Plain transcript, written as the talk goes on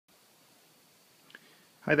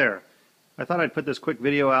Hi there. I thought I'd put this quick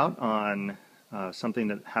video out on something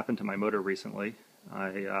that happened to my motor recently.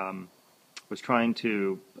 I was trying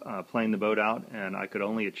to plane the boat out and I could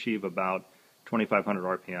only achieve about 2,500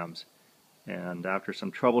 RPMs. And after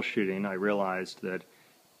some troubleshooting, I realized that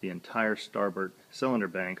the entire starboard cylinder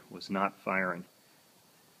bank was not firing.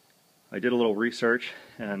 I did a little research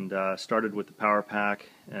and started with the power pack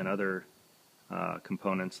and other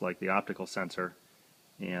components like the optical sensor,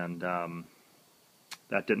 and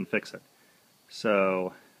that didn't fix it.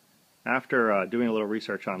 So after doing a little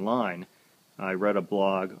research online, I read a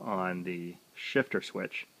blog on the shifter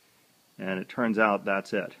switch, and it turns out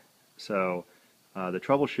that's it. So the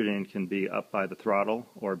troubleshooting can be up by the throttle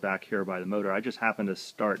or back here by the motor. I just happened to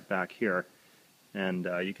start back here, and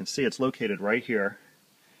you can see it's located right here.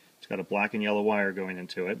 It's got a black and yellow wire going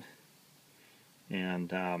into it,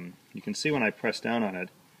 and you can see when I press down on it,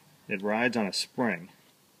 it rides on a spring.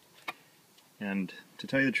 And to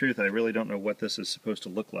tell you the truth, I really don't know what this is supposed to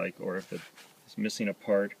look like, or if it is missing a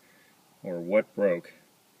part, or what broke.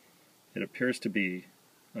 It appears to be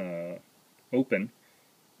open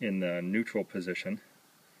in the neutral position.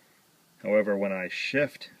 However, when I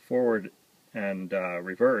shift forward and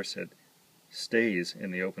reverse, it stays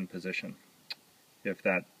in the open position. If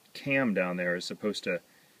that cam down there is supposed to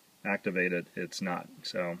activate it, it's not.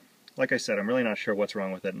 So, like I said, I'm really not sure what's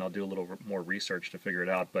wrong with it, and I'll do a little more research to figure it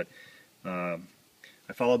out. But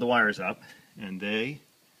I followed the wires up, and they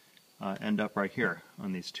end up right here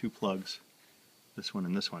on these two plugs, this one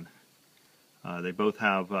and this one. They both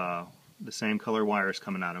have the same color wires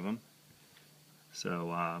coming out of them.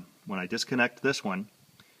 So when I disconnect this one,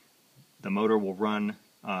 the motor will run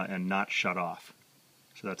and not shut off.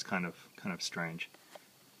 So that's kind of strange.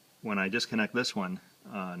 When I disconnect this one,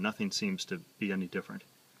 nothing seems to be any different.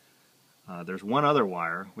 There's one other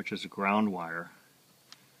wire, which is a ground wire,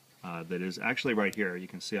 that is actually right here. You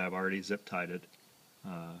can see I've already zip tied it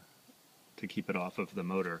to keep it off of the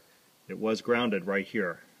motor. It was grounded right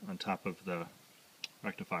here on top of the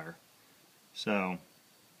rectifier. So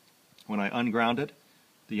when I unground it,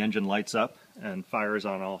 the engine lights up and fires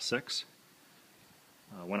on all six.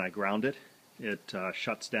 When I ground it, it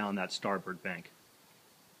shuts down that starboard bank.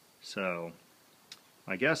 So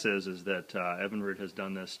my guess is that Evinrude has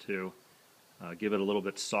done this to give it a little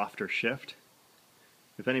bit softer shift.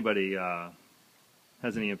 If anybody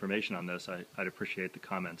has any information on this, I'd appreciate the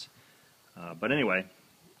comments. But anyway,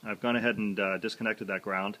 I've gone ahead and disconnected that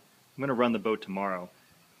ground. I'm going to run the boat tomorrow.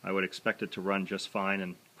 I would expect it to run just fine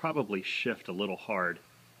and probably shift a little hard.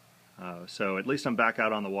 So at least I'm back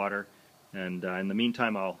out on the water, and in the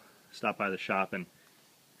meantime I'll stop by the shop and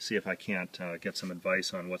see if I can't get some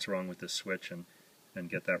advice on what's wrong with this switch and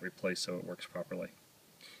get that replaced so it works properly.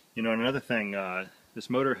 You know, another thing, this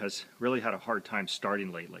motor has really had a hard time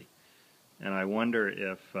starting lately, and I wonder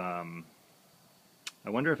if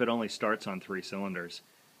it only starts on 3 cylinders,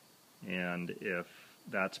 and if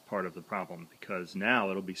that's part of the problem, because now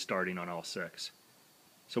it'll be starting on all 6.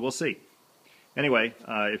 So we'll see. Anyway,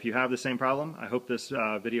 if you have the same problem, I hope this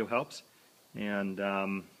video helps,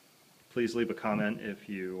 and please leave a comment if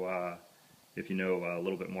you know a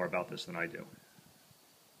little bit more about this than I do.